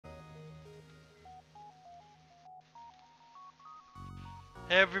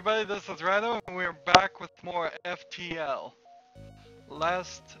Hey everybody, this is Rydo, and we're back with more FTL.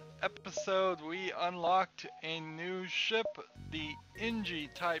 Last episode we unlocked a new ship, the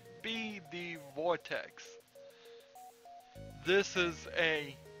Engi Type B, the Vortex. This is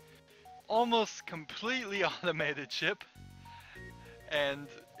a almost completely automated ship, and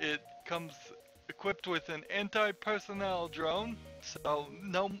it comes equipped with an anti-personnel drone, so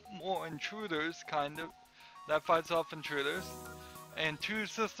no more intruders, kind of, that fights off intruders. And 2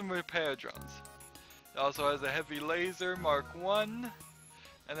 system repair drones. It also has a heavy laser Mark 1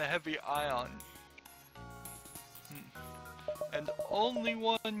 and a heavy ion. And only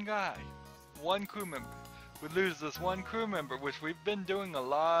one guy, one crew member. We lose this one crew member, which we've been doing a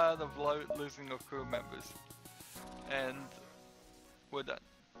lot of losing of crew members. And we're done.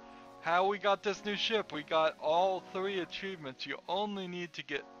 How we got this new ship? We got all 3 achievements. You only need to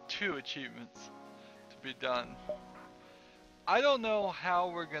get 2 achievements to be done. I don't know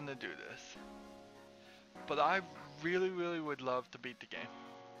how we're gonna do this, but I really would love to beat the game.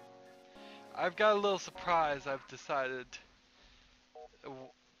 I've got a little surprise I've decided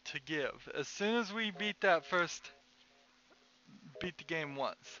to give. As soon as we beat the game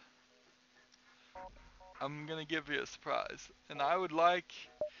once, I'm gonna give you a surprise, and I'm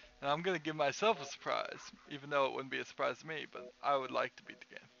gonna give myself a surprise, even though it wouldn't be a surprise to me, but I would like to beat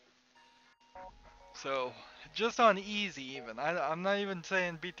the game. So, just on easy even. I'm not even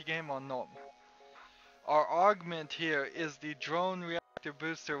saying beat the game on normal. Our augment here is the drone reactor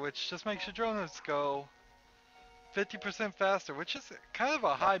booster, which just makes your drones go 50% faster, which is kind of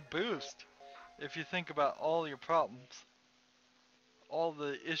a high boost if you think about all your problems. All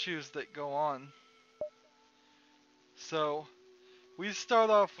the issues that go on. So, we start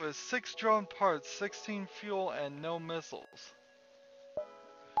off with 6 drone parts, 16 fuel, and no missiles.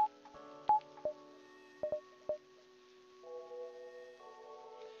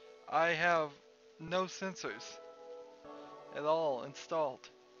 I have no sensors at all installed.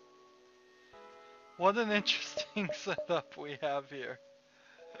 What an interesting setup we have here.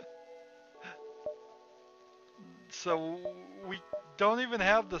 So we don't even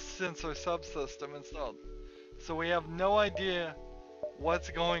have the sensor subsystem installed. So we have no idea what's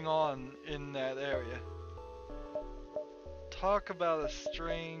going on in that area. Talk about a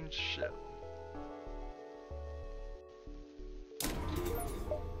strange ship.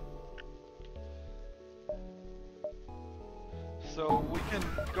 So we can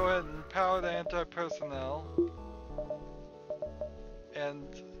go ahead and power the anti-personnel, and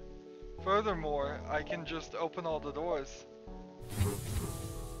furthermore, I can just open all the doors,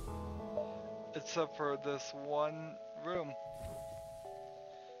 except for this one room.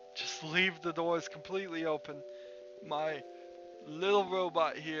 Just leave the doors completely open. My little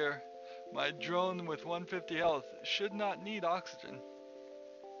robot here, my drone with 150 health, should not need oxygen.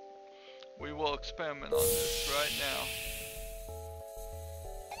 We will experiment on this right now.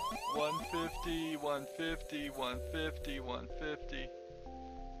 150, 150, 150, 150,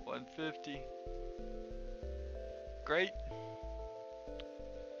 150. Great.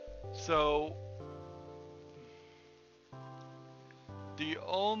 So, the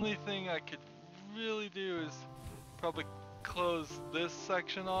only thing I could really do is probably close this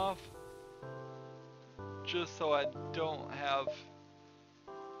section off, just so I don't have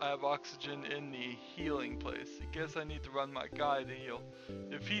oxygen in the healing place. I guess I need to run my guy to heal.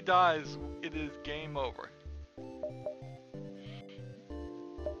 If he dies, it is game over.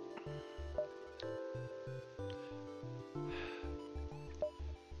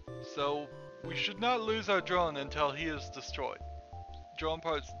 So, we should not lose our drone until he is destroyed. Drone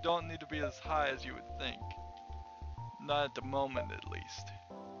parts don't need to be as high as you would think. Not at the moment, at least.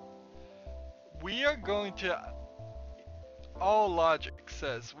 We are going to... All logic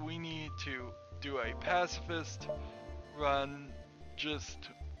says we need to do a pacifist run, just...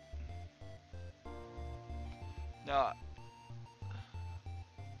 Now...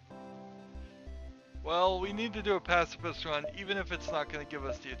 Well, we need to do a pacifist run, even if it's not going to give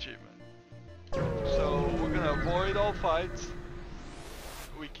us the achievement. So, we're going to avoid all fights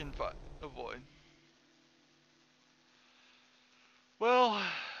we can avoid. Well,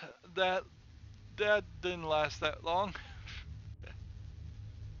 that didn't last that long.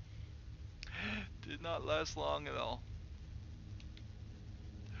 Did not last long at all.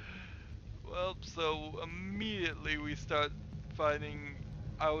 Well, so immediately we start fighting.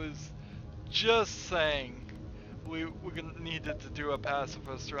 I was just saying we needed to do a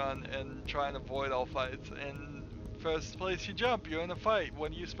pacifist run and try and avoid all fights. And first place you jump, you're in a fight.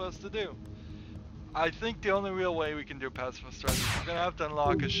 What are you supposed to do? I think the only real way we can do pacifist strategy, we're gonna have to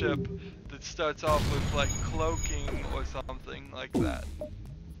unlock a ship that starts off with like cloaking or something like that.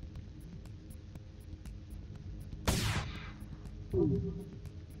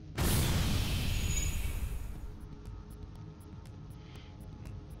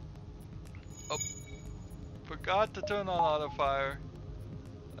 Oh, forgot to turn on auto fire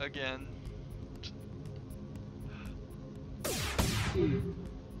again.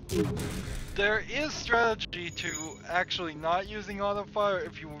 There is strategy to actually not using auto fire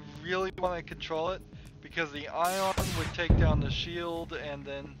if you really want to control it, because the ion would take down the shield and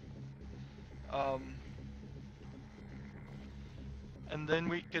then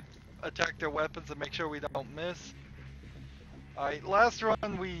we could attack their weapons and make sure we don't miss. Alright, last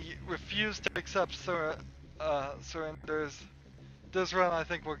run we refused to accept surrenders. This run I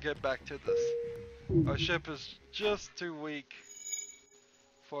think we'll get back to this. Our ship is just too weak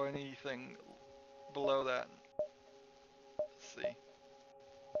for anything below that. Let's see.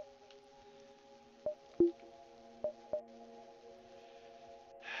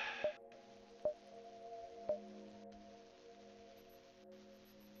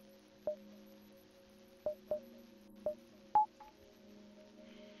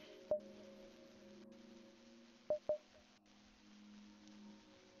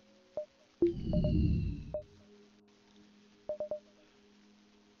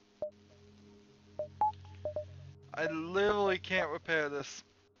 I literally can't repair this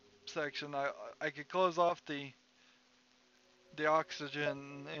section. I could close off the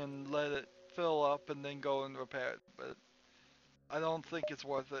oxygen and let it fill up and then go and repair it, but I don't think it's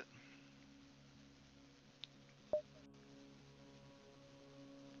worth it.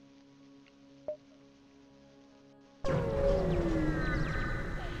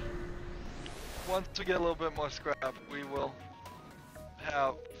 Once we get a little bit more scrap, we will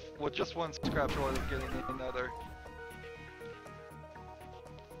have, well, just one scrap short of getting another.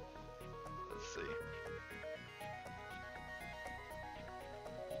 Let's see.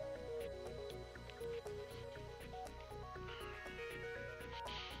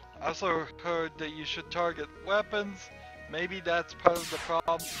 I also heard that you should target weapons. Maybe that's part of the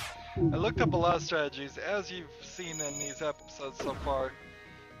problem. I looked up a lot of strategies. As you've seen in these episodes so far,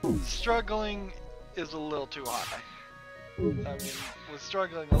 struggling is a little too high. I mean, we're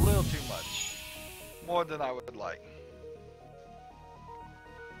struggling a little too much. More than I would like.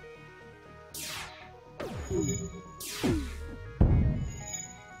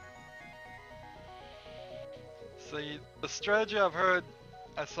 See, the strategy I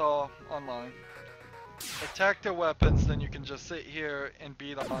saw online. Attack their weapons, then you can just sit here and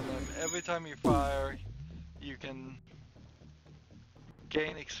beat on them. Every time you fire, you can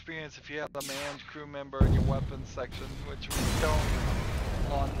gain experience if you have a manned crew member in your weapons section, which we don't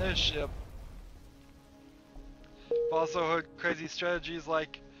on this ship. I've also heard crazy strategies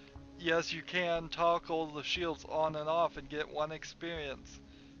like, yes, you can toggle the shields on and off and get 1 experience,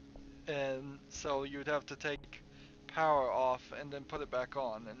 and so you'd have to take power off and then put it back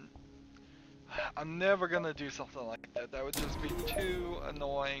on, and I'm never gonna do something like that. That would just be too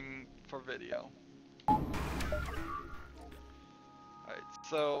annoying for video. Alright,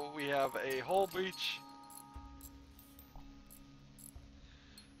 so we have a hull breach.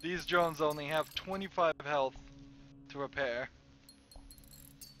 These drones only have 25 health to repair,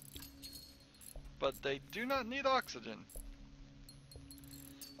 but they do not need oxygen.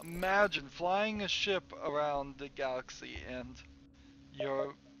 Imagine flying a ship around the galaxy and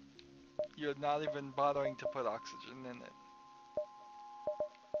you're not even bothering to put oxygen in it.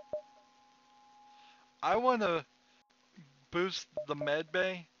 I want to boost the med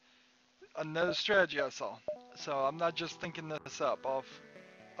bay. Another strategy I saw. So I'm not just thinking this up off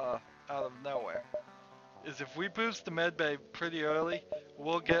out of nowhere. Is if we boost the med bay pretty early,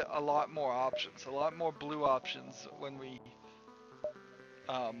 we'll get a lot more options, a lot more blue options when we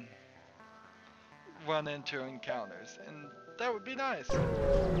run into encounters, and that would be nice.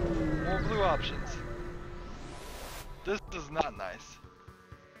 More blue options. This is not nice.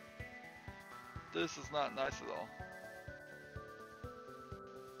 This is not nice at all.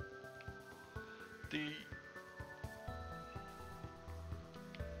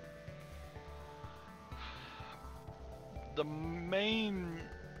 The main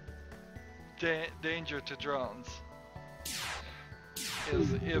danger to drones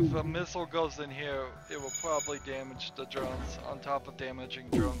is if a missile goes in here, it will probably damage the drones on top of damaging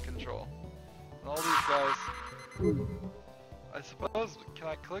drone control. And all these guys, I suppose, can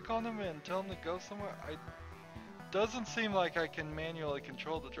I click on them and tell them to go somewhere? Doesn't seem like I can manually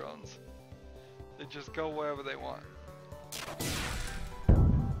control the drones. They just go wherever they want.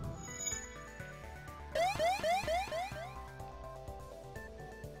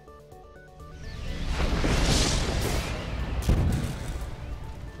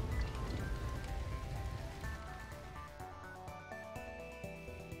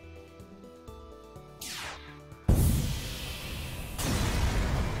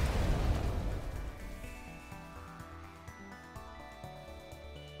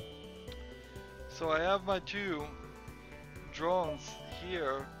 So I have my 2 drones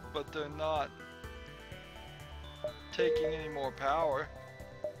here, but they're not taking any more power.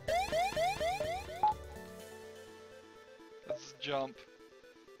 Let's jump.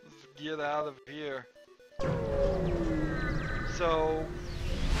 Let's get out of here. So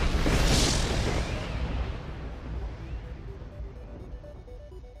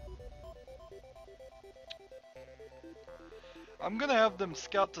I'm gonna have them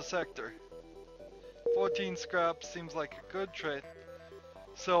scout the sector. 14 scraps seems like a good trade.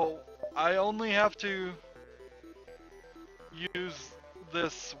 So I only have to use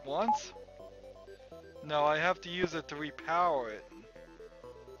this once? No, I have to use it to repower it.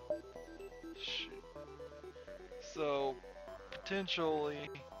 Shoot. So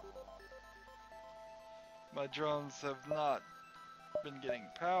potentially my drones have not been getting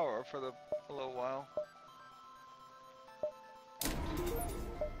power for a little while.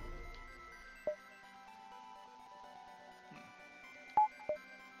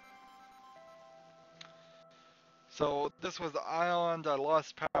 So this was the island, I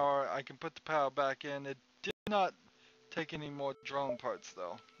lost power, I can put the power back in. It did not take any more drone parts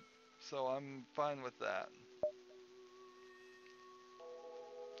though, so I'm fine with that.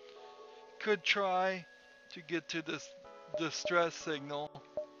 Could try to get to this distress signal.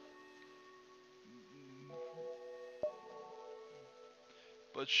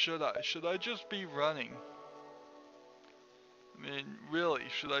 But should I? Should I just be running? I mean, really,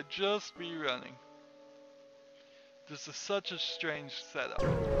 should I just be running? This is such a strange setup.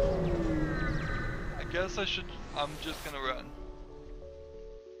 I guess I'm just gonna run.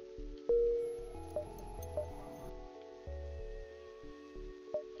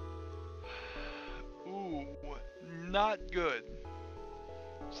 Ooh, not good.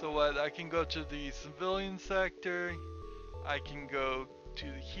 So what, I can go to the civilian sector, I can go to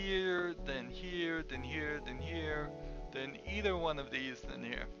here, then here, then here, then here, then either one of these, then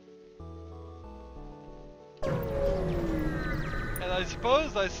here. And I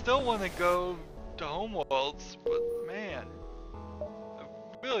suppose I still want to go to Homeworlds, but man, I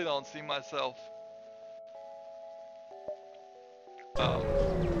really don't see myself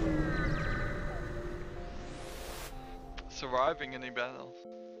surviving any battles.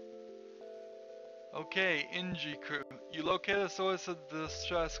 Okay, Engi crew, you locate a source of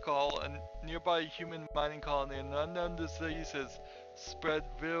distress call, a nearby human mining colony, and an unknown disease has spread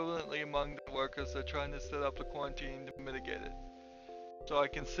virulently among the workers. They're trying to set up a quarantine to mitigate it. So I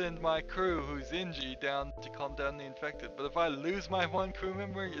can send my crew, who's Engi, down to calm down the infected. But if I lose my 1 crew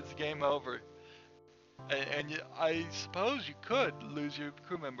member, it's game over. And I suppose you could lose your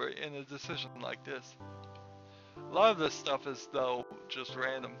crew member in a decision like this. A lot of this stuff is, though, just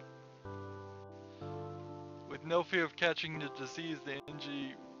random. With no fear of catching the disease, the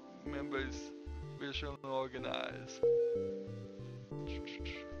Engi members reassured and organized.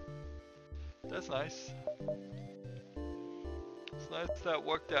 That's nice. It's nice that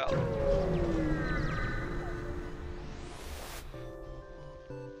worked out.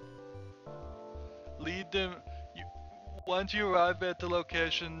 Lead them. Once you arrive at the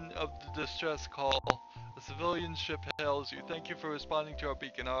location of the distress call, a civilian ship hails you. Thank you for responding to our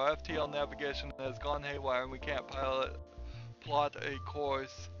beacon. Our FTL navigation has gone haywire and we can't plot a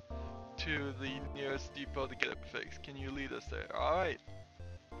course to the nearest depot to get it fixed. Can you lead us there? Alright.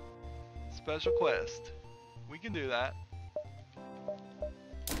 Special quest. We can do that.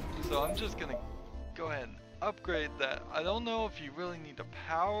 So I'm just gonna go ahead and upgrade that. I don't know if you really need to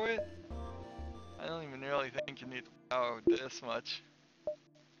power it. I don't even really think you need to power this much.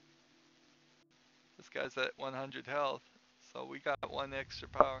 This guy's at 100 health, so we got 1 extra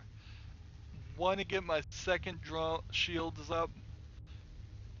power. Want to get my second drone shields up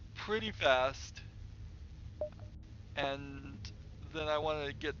pretty fast, and then I want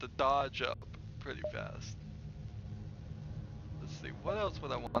to get the dodge up pretty fast. Let's see, what else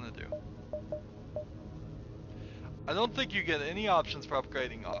would I want to do? I don't think you get any options for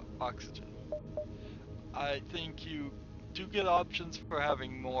upgrading oxygen. I think you do get options for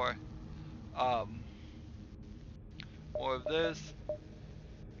having more of this.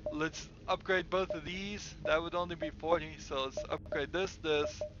 Let's upgrade both of these. That would only be 40, so let's upgrade this,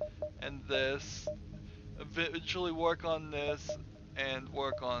 and this. Eventually work on this, and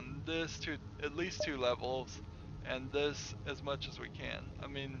work on this to at least 2 levels, and this as much as we can. I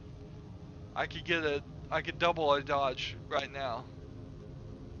mean, I could double our dodge right now.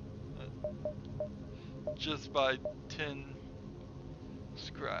 Just by 10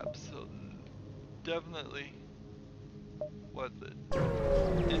 scraps, so definitely worth it.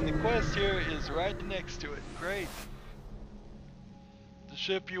 And the quest here is right next to it. Great.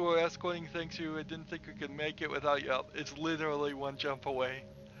 ship you were escorting thinks you didn't think we could make it without your help. It's literally one jump away.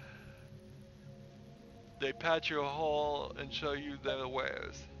 They patch your hole and show you their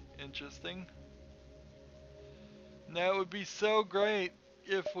wares. Interesting. That would be so great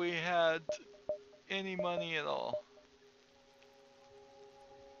if we had any money at all.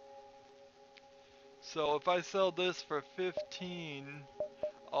 So if I sell this for 15,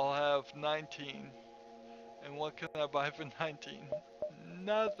 I'll have 19. And what can I buy for 19?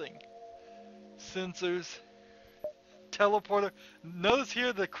 Nothing. Sensors. Teleporter. Notice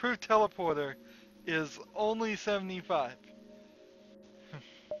here the crew teleporter is only 75.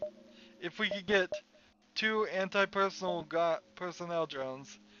 If we could get 2 anti-personnel personnel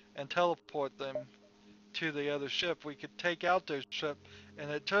drones and teleport them to the other ship, we could take out their ship. And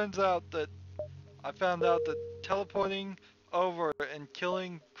it turns out that I found out that teleporting over and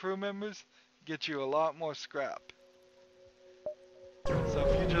killing crew members gets you a lot more scrap. So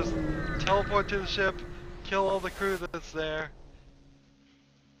if you just teleport to the ship, kill all the crew that's there,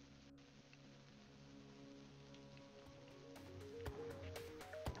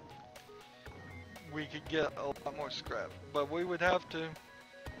 we could get a lot more scrap. But we would have to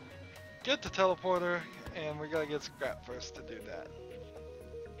get the teleporter, and we gotta get scrap first to do that.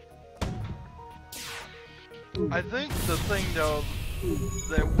 I think the thing though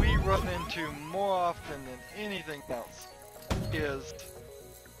that we run into more often than anything else is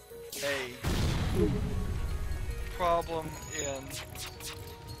a problem in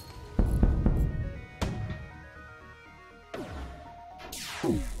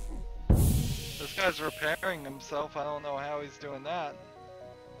this guy's repairing himself. I don't know how he's doing that.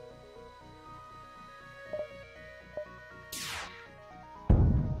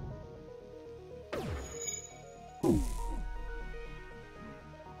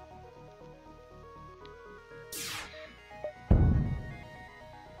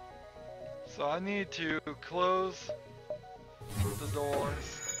 So I need to close the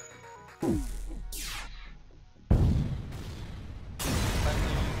doors. I need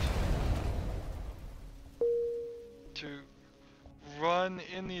to run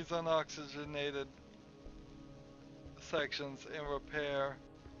in these unoxygenated sections and repair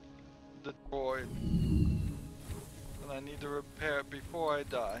the droid. And I need to repair it before I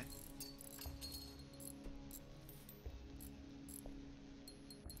die.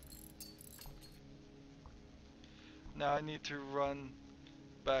 Now I need to run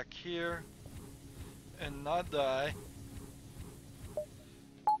back here and not die.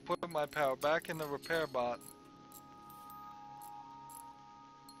 Put my power back in the repair bot.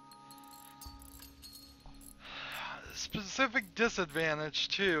 Specific disadvantage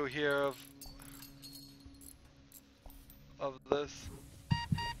too here of this.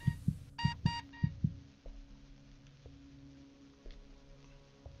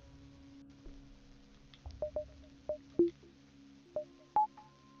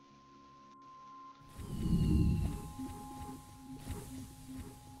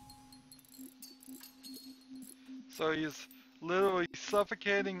 So he's literally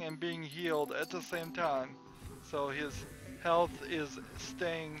suffocating and being healed at the same time. So his health is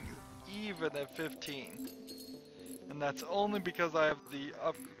staying even at 15. And that's only because I have the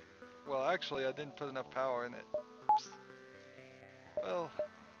up... Well, actually, I didn't put enough power in it. Oops. Well...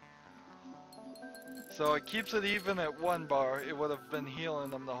 So it keeps it even at 1 bar. It would have been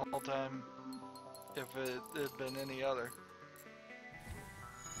healing them the whole time if it had been any other.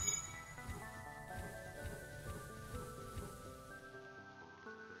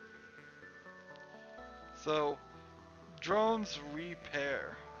 So, drones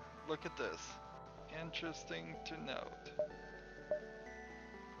repair. Look at this. Interesting to note.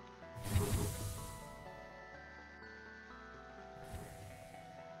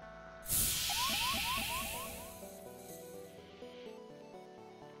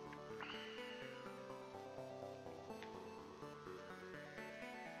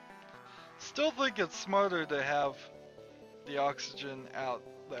 Still think it's smarter to have the oxygen out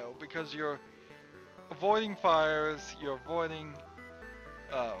though, because you're avoiding fires, you're avoiding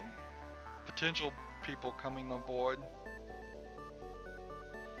potential people coming on board.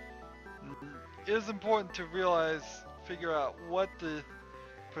 It is important to figure out what the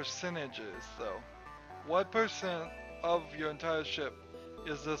percentage is though. What percent of your entire ship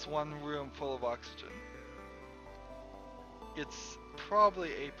is this one room full of oxygen? It's probably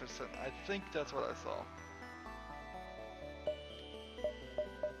 8%. I think that's what I saw.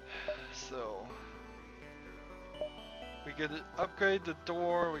 So we could upgrade the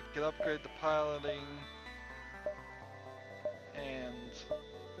door, we could upgrade the piloting, and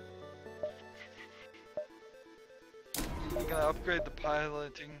gonna upgrade the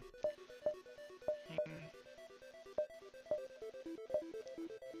piloting.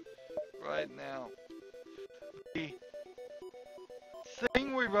 Right now. The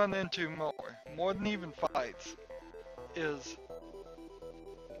thing we run into more than even fights, is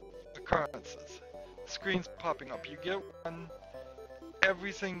occurrences. Screens popping up. You get one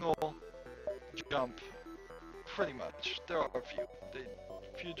every single jump, pretty much. There are a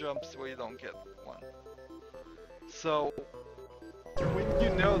few jumps where you don't get one. So, when you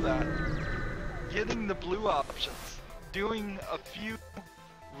know that, getting the blue options, doing a few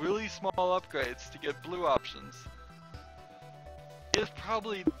really small upgrades to get blue options, is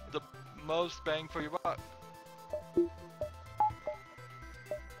probably the most bang for your buck.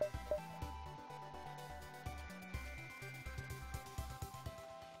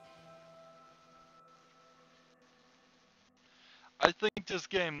 I think this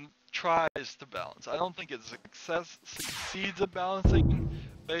game tries to balance. I don't think it succeeds at balancing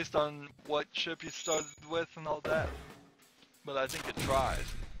based on what ship you started with and all that, but I think it tries.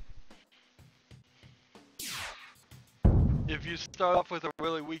 If you start off with a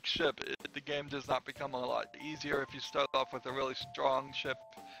really weak ship, the game does not become a lot easier. If you start off with a really strong ship,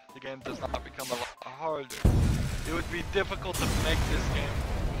 the game does not become a lot harder. It would be difficult to make this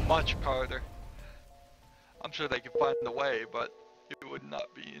game much harder. I'm sure they could find a way, but it would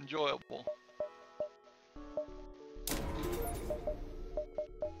not be enjoyable.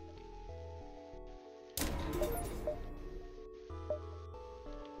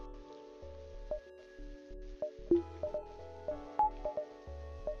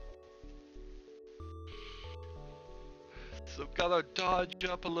 So got our dodge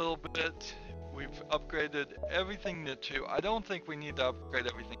up a little bit. We've upgraded everything to 2. I don't think we need to upgrade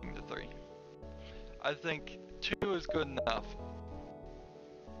everything to 3. I think 2 is good enough.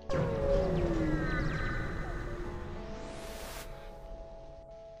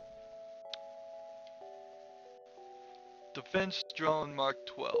 Defense drone Mark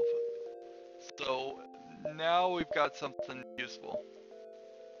 12. So now we've got something useful.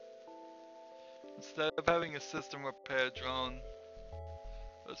 Instead of having a system repair drone,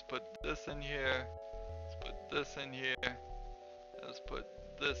 let's put this in here, let's put this in here, let's put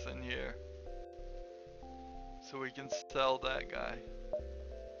this in here, so we can sell that guy.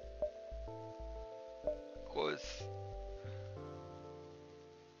 Of course,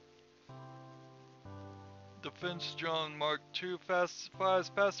 defense drone Mark II flies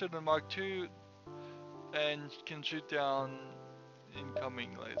faster than Mark II and can shoot down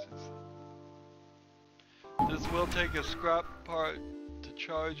incoming lasers. This will take a scrap part to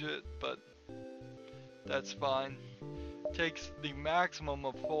charge it, but that's fine. It takes the maximum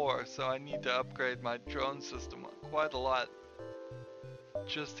of 4, so I need to upgrade my drone system quite a lot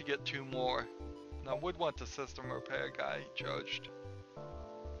just to get 2 more. And I would want the system repair guy charged.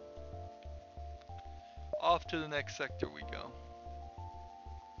 Off to the next sector we go.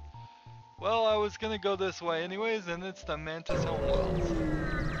 Well, I was gonna go this way anyways, and it's the Mantis homeworlds.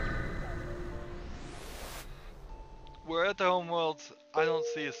 We're at the homeworlds. I don't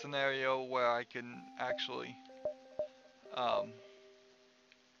see a scenario where I can actually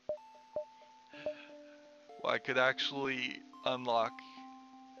where I could actually unlock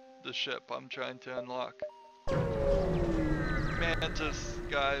the ship I'm trying to unlock. Mantis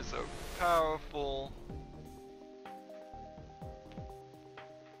guys are powerful.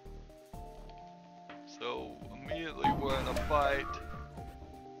 So immediately we're in a fight.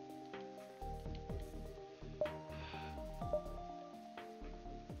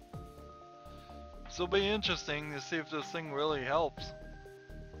 This will be interesting to see if this thing really helps.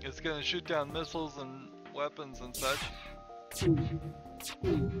 It's gonna shoot down missiles and weapons and such.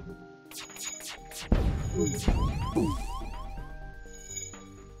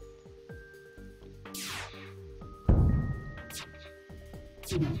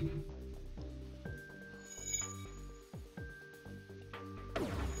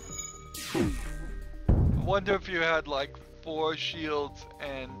 I wonder if you had like 4 shields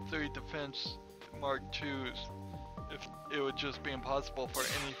and 3 defense Mark IIs, if it would just be impossible for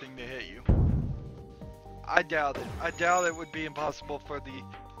anything to hit you. I doubt it. I doubt it would be impossible for the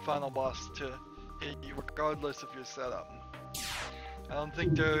final boss to hit you regardless of your setup. I don't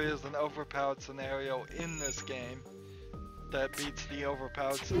think there is an overpowered scenario in this game that beats the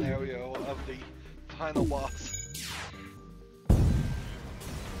overpowered scenario of the final boss.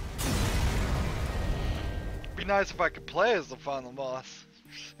 It'd be nice if I could play as the final boss.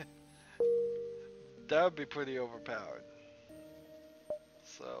 That would be pretty overpowered.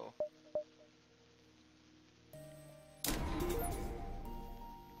 So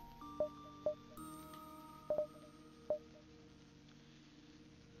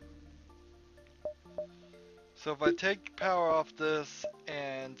So if I take power off this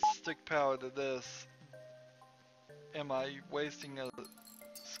and stick power to this, am I wasting a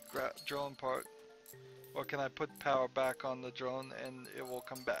scrap drone part? Or can I put power back on the drone and it will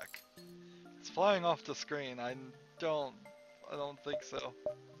come back? It's flying off the screen. I don't think so.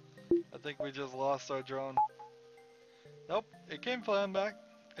 I think we just lost our drone. Nope, it came flying back.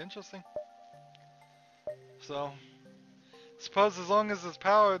 Interesting. So, suppose as long as it's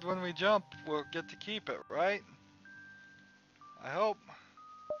powered when we jump, we'll get to keep it, right? I hope.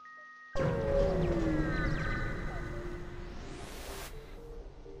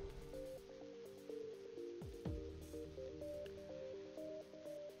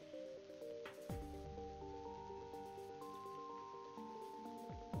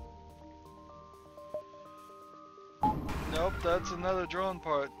 Nope, that's another drone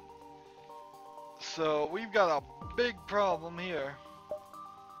part. So we've got a big problem here.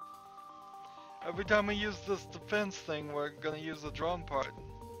 Every time we use this defense thing, we're gonna use a drone part.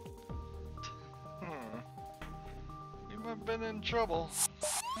 We've been in trouble.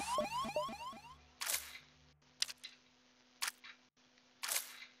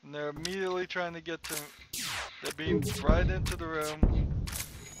 And they're immediately trying to get to... They're beamed right into the room.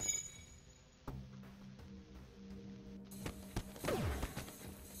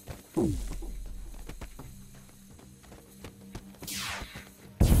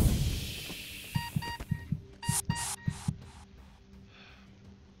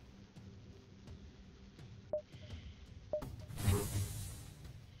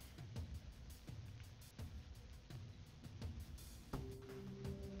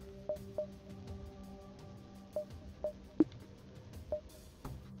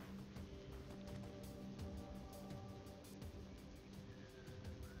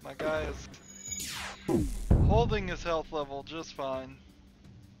 My guy is holding his health level just fine.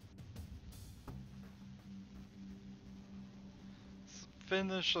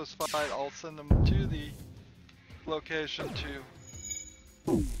 Finish this fight, I'll send him to the location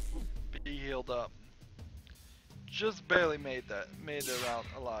to be healed up. Just barely made it out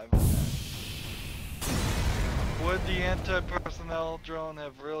alive. Would the anti-personnel drone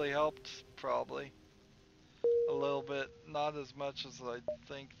have really helped? Probably. A little bit, not as much as I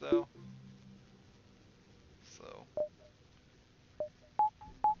think though. So.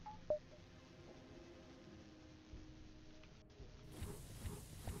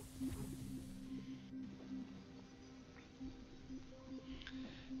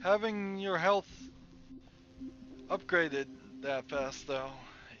 Having your health upgraded that fast though,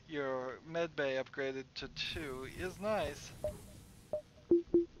 your medbay upgraded to 2 is nice.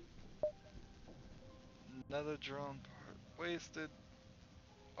 Another drone part wasted.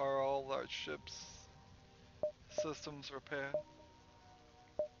 Are all our ships systems repaired?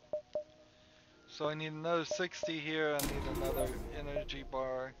 So I need another 60 here, I need another energy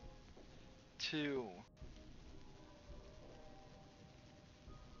bar 2.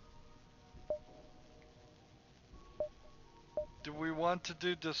 Do we want to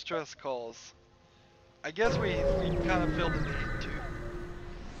do distress calls? I guess we kind of feel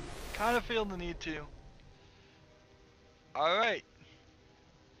the need to. Alright.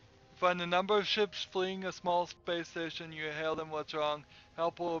 Find the number of ships fleeing a small space station, you hail them, what's wrong?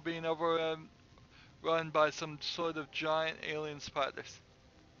 Help will be overrun by some sort of giant alien spiders.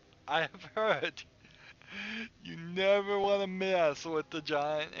 I have heard you never want to mess with the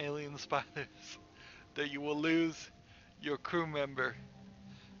giant alien spiders, that you will lose your crew member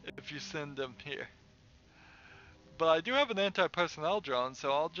if you send them here. But I do have an anti-personnel drone,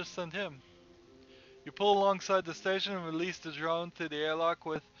 so I'll just send him. You pull alongside the station and release the drone through the airlock.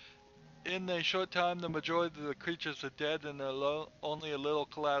 Within a short time, the majority of the creatures are dead and only a little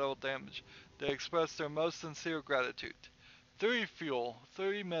collateral damage. They express their most sincere gratitude. 3 fuel,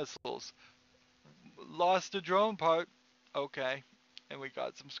 3 missiles. Lost a drone part. Okay. And we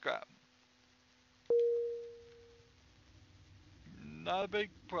got some scrap. Not a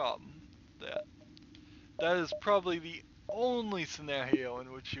big problem. That is probably the only scenario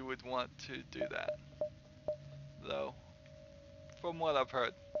in which you would want to do that. Though, from what I've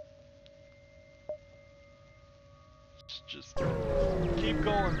heard. Just keep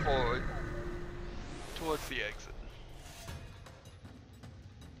going forward towards the exit.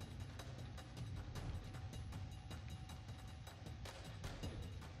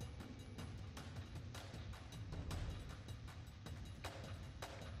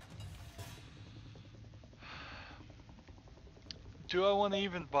 Do I want to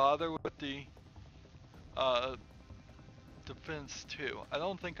even bother with the defense too? I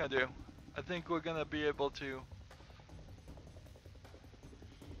don't think I do. I think we're gonna be able to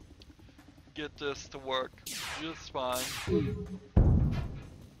get this to work just fine.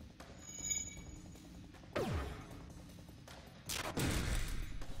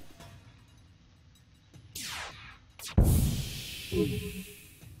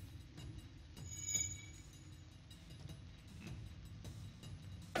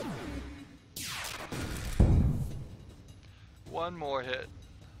 One more hit.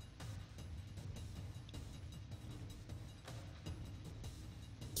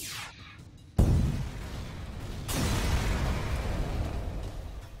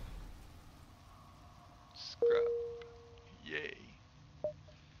 Scrap. Yay.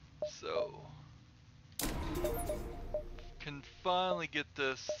 So, can finally get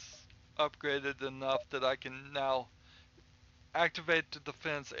this upgraded enough that I can now activate the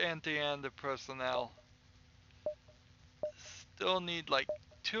defense and the personnel. Still need like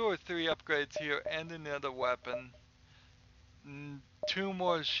 2 or 3 upgrades here and another weapon. 2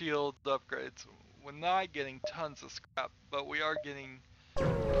 more shield upgrades. We're not getting tons of scrap, but we are getting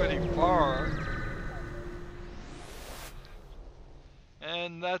pretty far.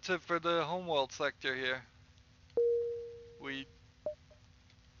 And that's it for the homeworld sector here. We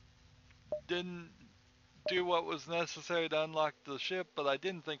didn't do what was necessary to unlock the ship, but I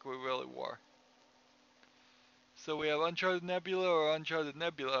didn't think we really were. So we have Uncharted Nebula or Uncharted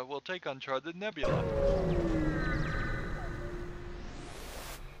Nebula. We'll take Uncharted Nebula.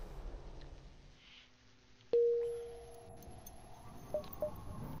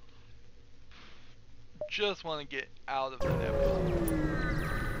 Just want to get out of the nebula.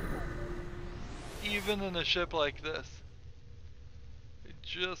 Even in a ship like this. I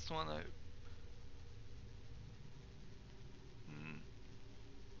just want to...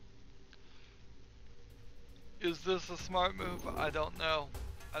 Is this a smart move? I don't know.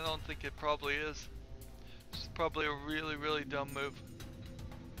 I don't think it probably is. It's probably a really, really dumb move.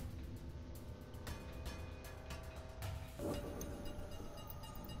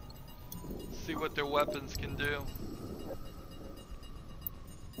 See what their weapons can do.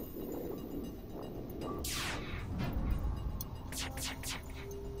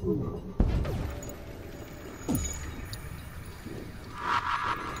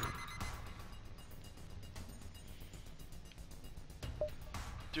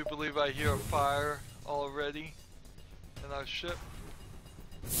 Do believe I hear a fire already in our ship.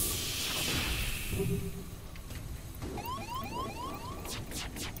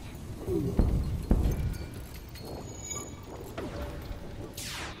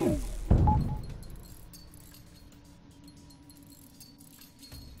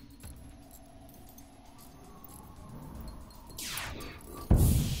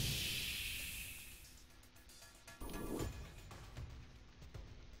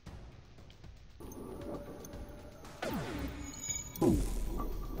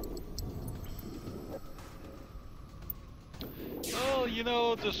 Well, you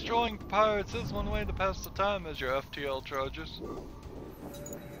know, destroying pirates is one way to pass the time as your FTL charges.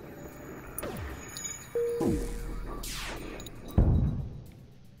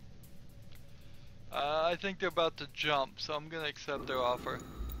 I think they're about to jump, so I'm gonna accept their offer.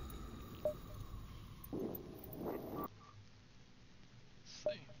 Let's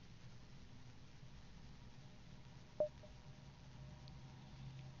see.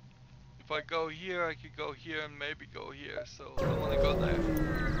 If I go here, I could go here and maybe go here, so I want to go there.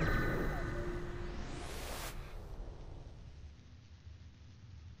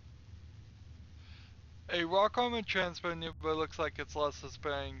 A rock armored transport nearby looks like it's lost its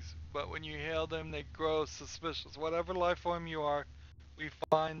bearings, but when you hail them, they grow suspicious. Whatever life form you are, we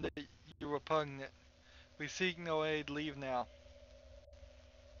find that you're repugnant. We seek no aid. Leave now.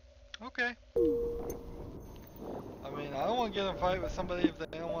 Okay. I mean, I don't want to get in a fight with somebody if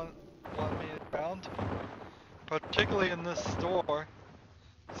they don't want me around. Particularly in this storm.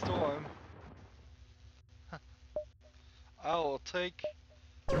 I will take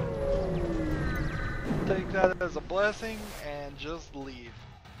that as a blessing and just leave.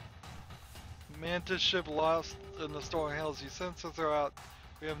 Mantis ship lost in the storm hails you. Sensors are out.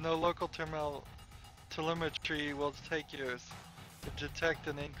 We have no local telemetry. Will take yours to detect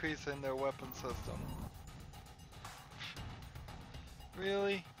an increase in their weapon system.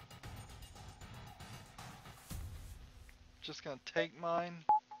 Really? Just gonna take mine?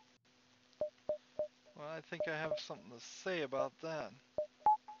 Well, I think I have something to say about that.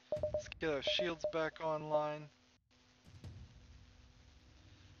 Let's get our shields back online.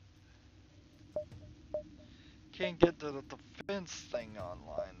 Can't get to the defense thing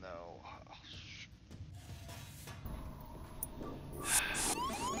online though.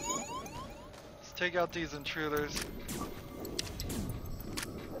 Let's take out these intruders.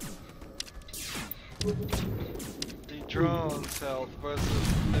 drone's health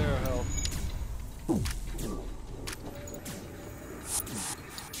versus their health.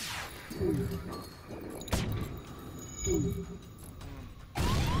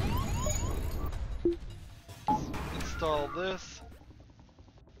 Install this.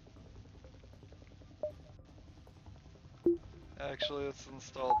 Actually, let's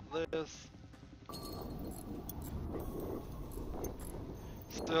install this.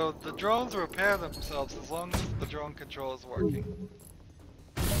 So the drones repair themselves as long as the drone control is working.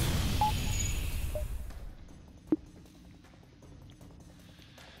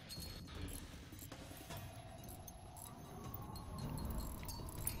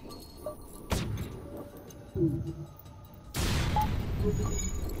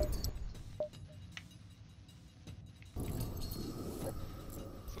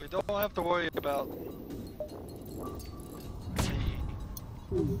 So we don't have to worry about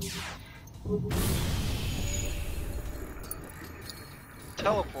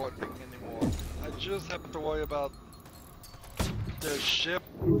teleporting anymore. I just have to worry about the ship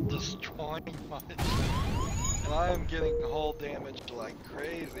destroying my ship. And I am getting hull damage like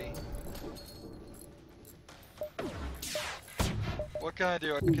crazy. What can I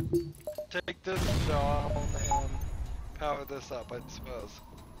do? I can take this down and power this up, I suppose.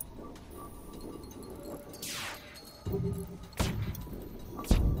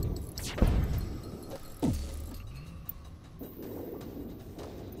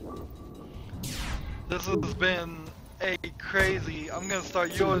 This has been a crazy, I'm gonna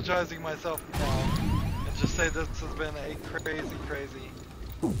start eulogizing myself now and just say this has been a crazy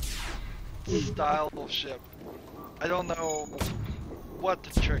style of ship. I don't know what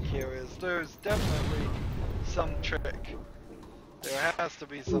the trick here is. There's definitely some trick. There has to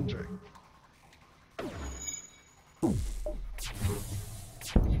be some trick.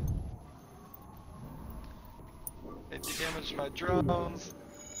 It damaged my drones.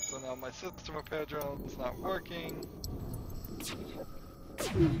 So now my system repair drone is not working.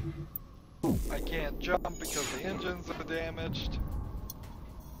 I can't jump because the engines are damaged.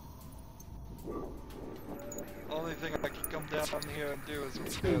 Only thing I can come down here and do is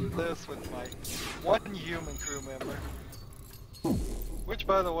repair this with my one human crew member. Which,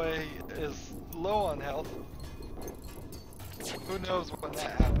 by the way, is low on health. Who knows when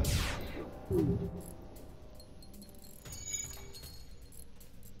that happens.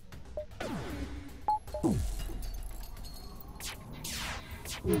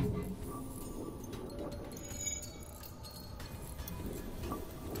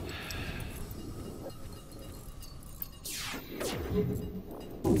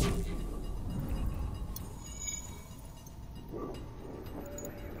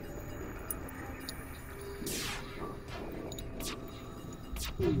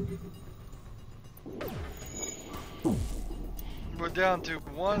 We're down to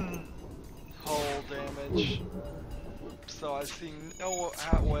one hull damage, so I see no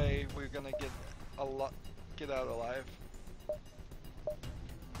way we're gonna get out alive.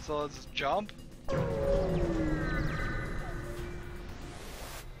 So let's jump.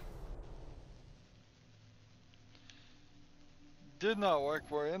 Did not work.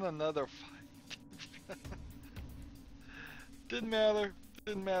 We're in another fight. Didn't matter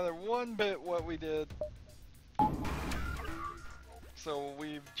one bit what we did. So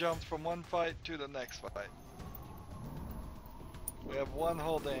we've jumped from one fight to the next fight. We have one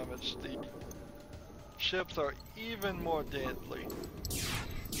hull damage. The ships are even more deadly.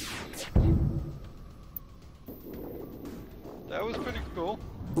 That was pretty cool.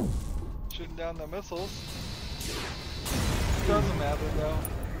 Shooting down the missiles. Doesn't matter though.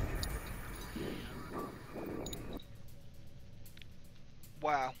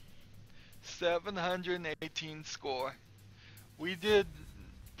 Wow. 718 score. We did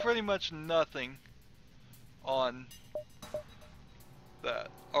pretty much nothing on that.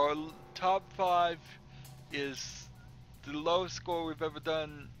 Our top 5 is the lowest score we've ever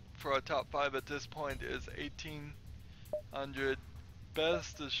done for our top 5 at this point is 1800.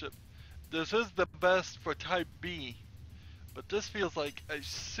 Best is ship. This is the best for type B, but this feels like a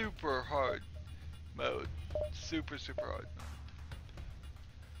super hard mode. Super hard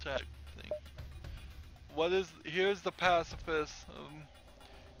type thing. Here's the pacifist.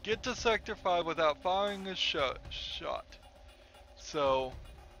 Get to sector 5 without firing a shot. So,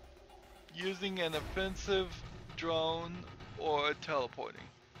 using an offensive drone or teleporting.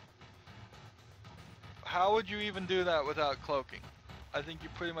 How would you even do that without cloaking? I think you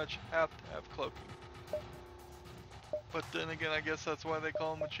pretty much have to have cloaking. But then again, I guess that's why they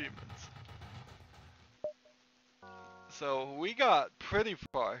call them achievements. So we got pretty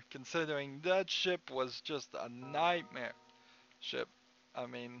far, considering that ship was just a nightmare ship. I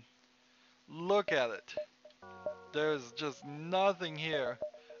mean, look at it. There's just nothing here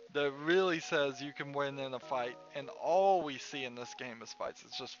that really says you can win in a fight, and all we see in this game is fights.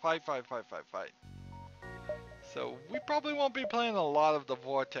 It's just fight, fight, fight, fight, fight. So we probably won't be playing a lot of the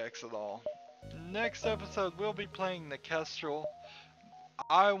Vortex at all. Next episode we'll be playing the Kestrel.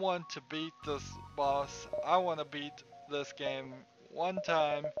 I want to beat this boss. I want to beat this game one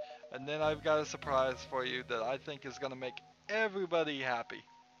time, and then I've got a surprise for you that I think is going to make everybody happy.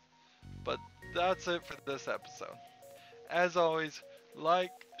 But that's it for this episode. As always,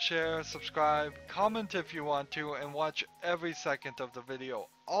 like, share, subscribe, comment if you want to, and watch every second of the video.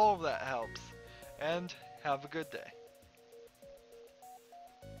 All of that helps. And have a good day.